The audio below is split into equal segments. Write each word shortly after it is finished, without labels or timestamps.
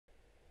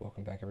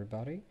Welcome back,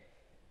 everybody.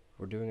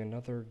 We're doing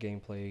another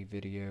gameplay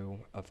video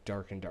of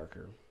Dark and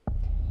Darker.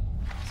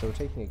 So we're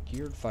taking a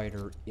geared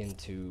fighter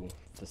into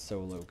the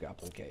solo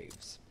Goblin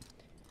Caves.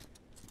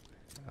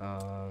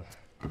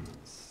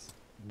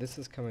 This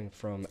is coming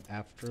from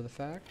after the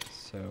fact,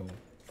 so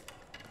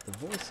the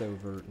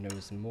voiceover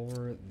knows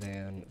more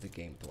than the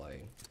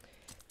gameplay.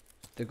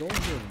 The goal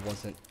here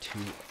wasn't to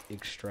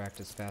extract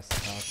as fast as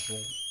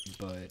possible,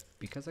 but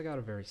because I got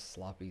a very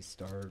sloppy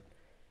start,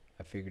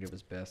 I figured it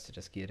was best to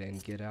just get in,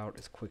 get out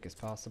as quick as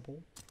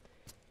possible.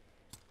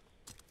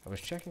 I was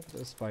checking for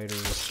those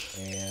spiders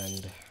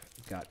and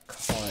got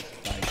caught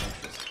by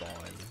a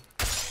spawn.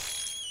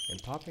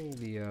 And popping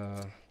the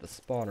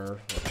spawner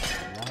was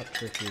a lot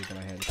trickier than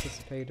I had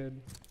anticipated.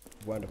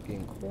 Wound up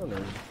getting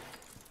cornered,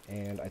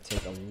 and I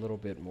take a little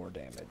bit more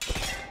damage.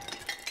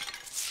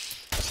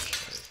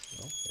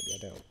 Well, maybe I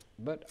don't.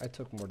 But I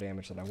took more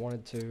damage than I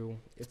wanted to.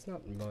 It's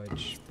not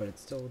much, but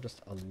it's still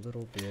just a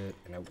little bit,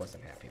 and I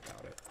wasn't happy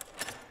about it.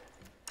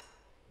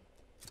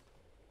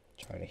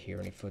 Trying to hear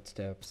any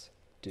footsteps.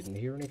 Didn't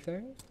hear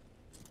anything.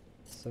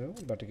 So,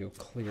 I'm about to go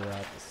clear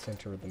out the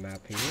center of the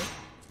map here.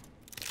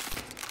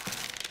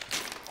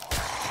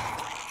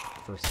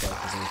 First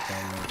stealth was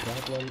found no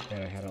problem,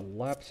 and I had a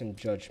lapse in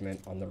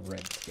judgment on the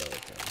red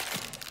skeleton.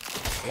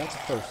 So that's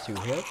the first two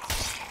hits.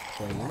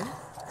 Clean.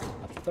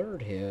 A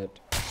third hit,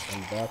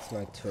 and that's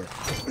when I took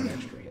an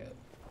extra hit.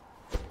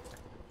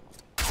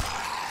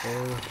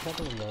 So,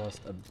 probably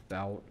lost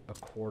about a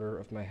quarter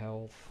of my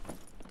health.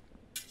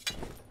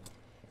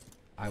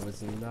 I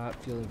was not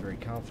feeling very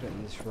confident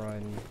in this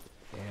run,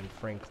 and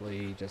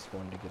frankly, just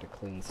wanted to get a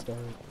clean start.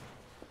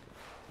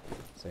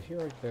 So here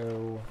I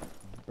go,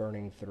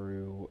 burning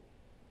through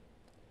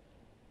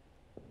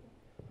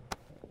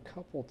a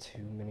couple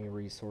too many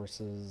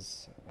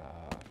resources.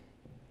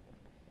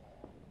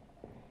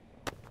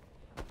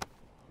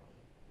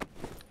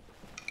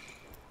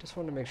 Just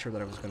wanted to make sure that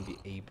I was going to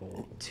be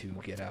able to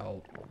get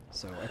out.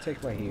 So I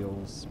take my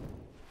heals,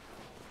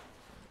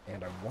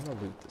 and I want to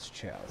loot this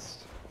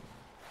chest.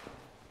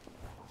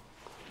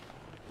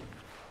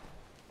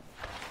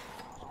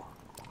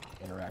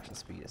 Interaction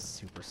speed is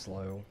super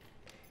slow.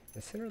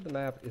 The center of the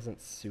map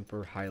isn't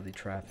super highly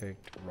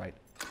trafficked right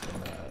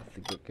from the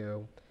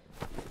get-go,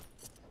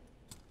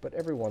 but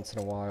every once in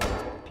a while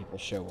people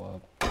show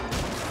up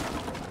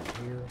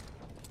here.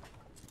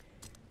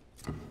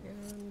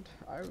 And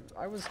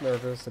I was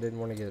nervous. I didn't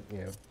want to get,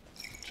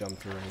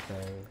 jumped or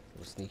anything,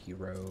 or sneaky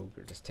rogue,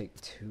 or just take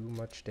too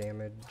much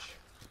damage.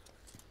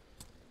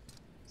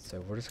 So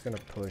we're just gonna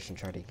push and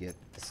try to get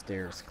the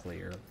stairs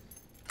clear.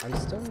 I'm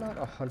still not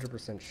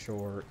 100%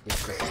 sure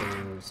if the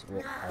stairs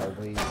will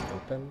always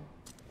open,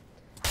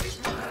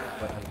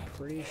 but I'm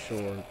pretty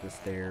sure the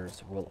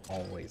stairs will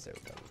always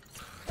open.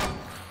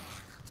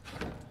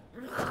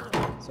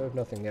 So if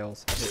nothing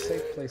else, it's a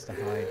safe place to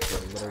hide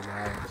for a little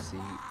while to see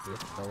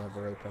if they'll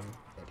ever open.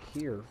 And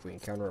here, we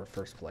encounter our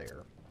first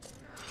player.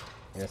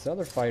 And it's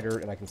another fighter,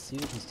 and I can see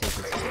that he's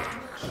taking some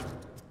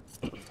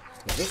damage.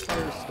 Now, this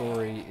fighter's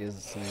story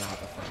is not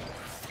a fun one.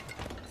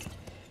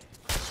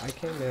 I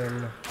came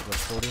in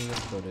recording this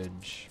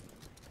footage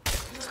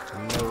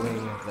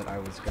knowing that I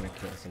was going to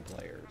kill some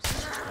players.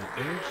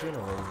 And in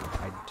general,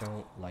 I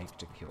don't like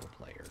to kill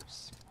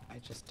players. I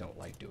just don't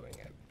like doing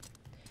it.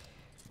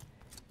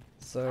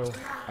 So,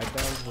 I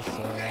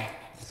downed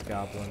this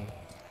goblin,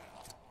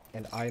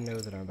 and I know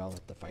that I'm about to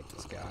have to fight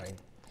this guy.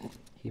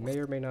 He may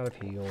or may not have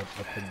healed.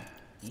 I could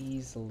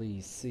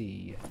easily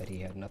see that he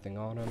had nothing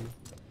on him.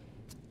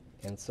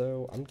 And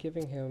so, I'm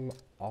giving him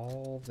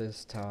all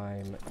this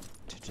time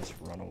to just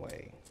run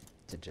away,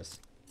 to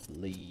just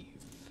leave.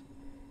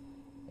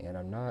 And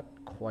I'm not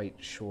quite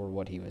sure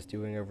what he was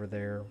doing over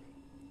there,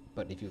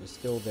 but if he was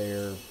still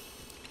there,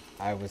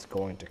 I was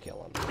going to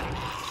kill him.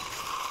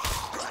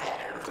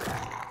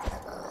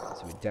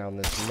 So we down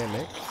this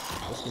mimic.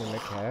 This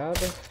mimic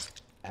had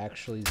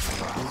actually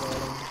 0 on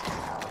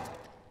him.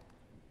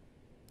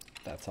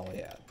 That's all he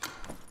had.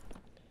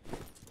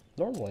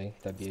 Normally,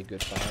 that'd be a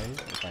good find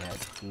if I had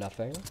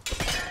nothing.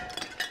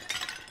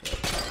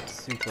 But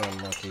super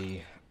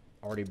unlucky.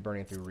 Already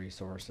burning through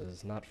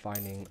resources, not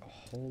finding a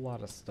whole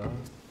lot of stuff.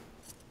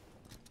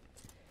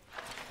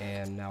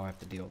 And now I have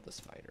to deal with this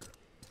fighter.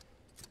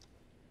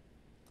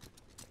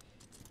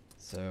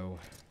 So,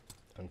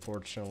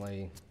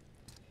 unfortunately,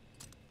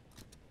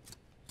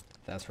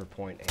 that's where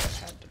Point Ant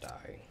had to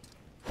die.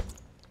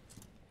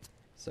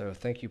 So,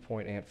 thank you,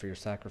 Point Ant, for your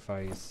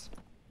sacrifice.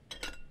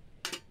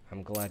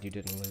 I'm glad you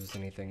didn't lose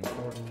anything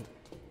important,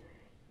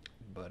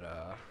 but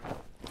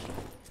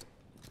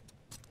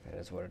that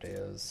is what it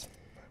is.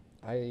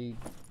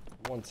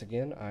 Once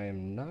again, I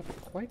am not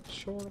quite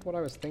sure what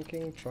I was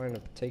thinking, trying to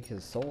take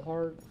his soul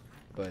heart,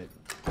 but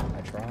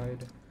I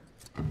tried.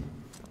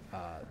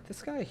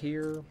 This guy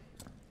here,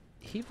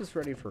 he was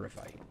ready for a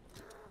fight,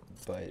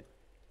 but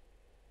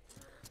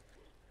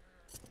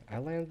I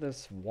landed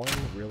this one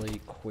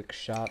really quick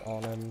shot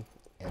on him,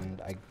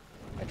 and I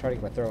try to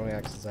get my throwing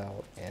axes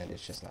out, and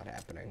it's just not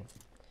happening.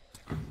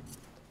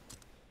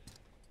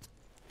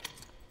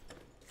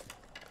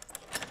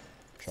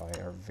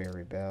 trying our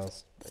very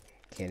best, but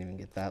can't even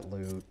get that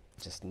loot.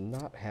 Just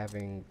not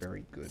having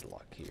very good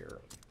luck here.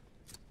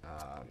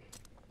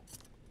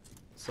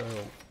 So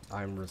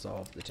I'm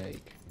resolved to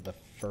take the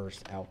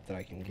first out that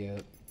I can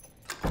get.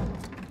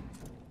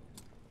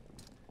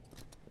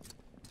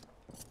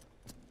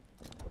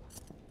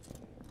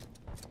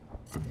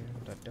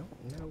 And I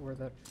don't know where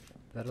that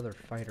other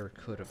fighter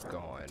could have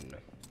gone,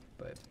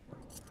 but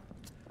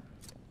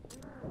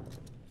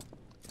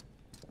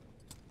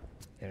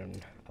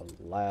in a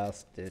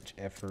last-ditch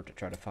effort to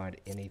try to find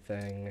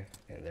anything,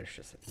 and there's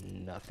just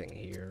nothing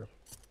here.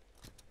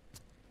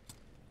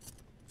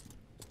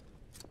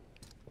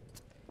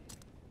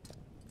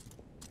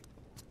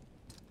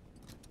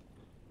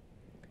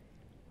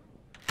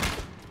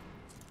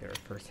 Get our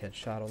first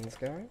headshot on this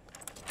guy,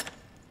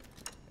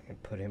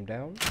 and put him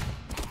down.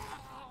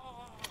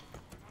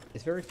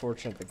 It's very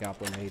fortunate that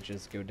Goblin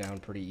Mages go down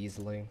pretty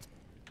easily.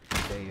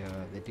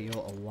 They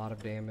deal a lot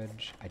of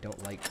damage. I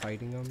don't like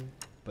fighting them,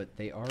 but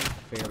they are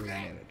very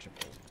manageable.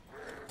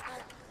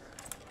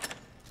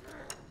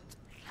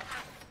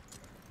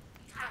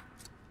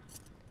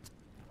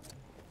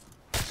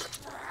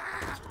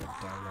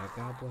 Put down that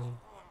goblin.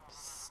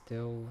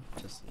 Still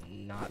just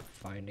not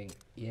finding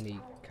any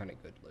kind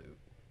of good loot.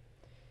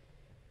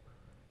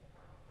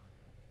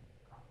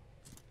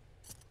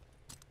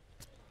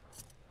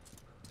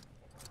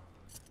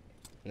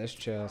 And this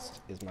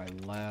chest is my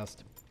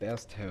last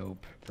best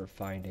hope for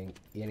finding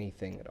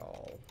anything at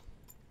all.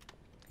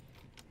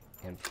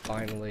 And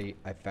finally,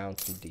 I found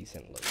some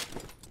decent loot.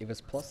 It was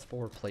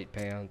 +4 plate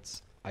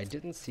pants. I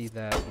didn't see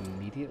that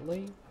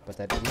immediately, but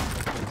that is a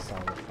pretty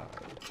solid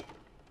find.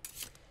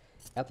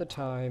 At the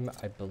time,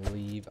 I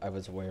believe I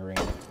was wearing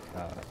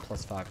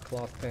 +5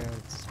 cloth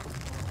pants.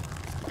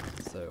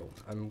 So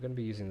I'm going to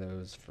be using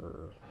those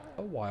for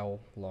a while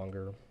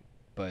longer,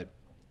 but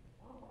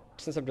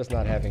since I'm just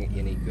not having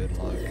any good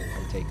luck,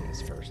 I'm taking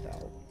this first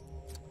out.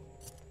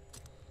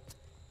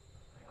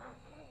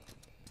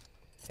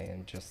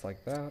 And just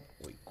like that,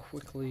 we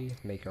quickly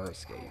make our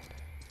escape,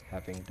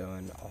 having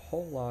done a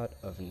whole lot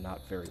of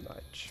not very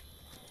much.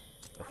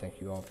 But thank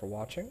you all for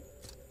watching,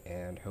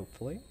 and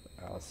hopefully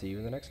I'll see you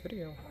in the next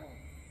video.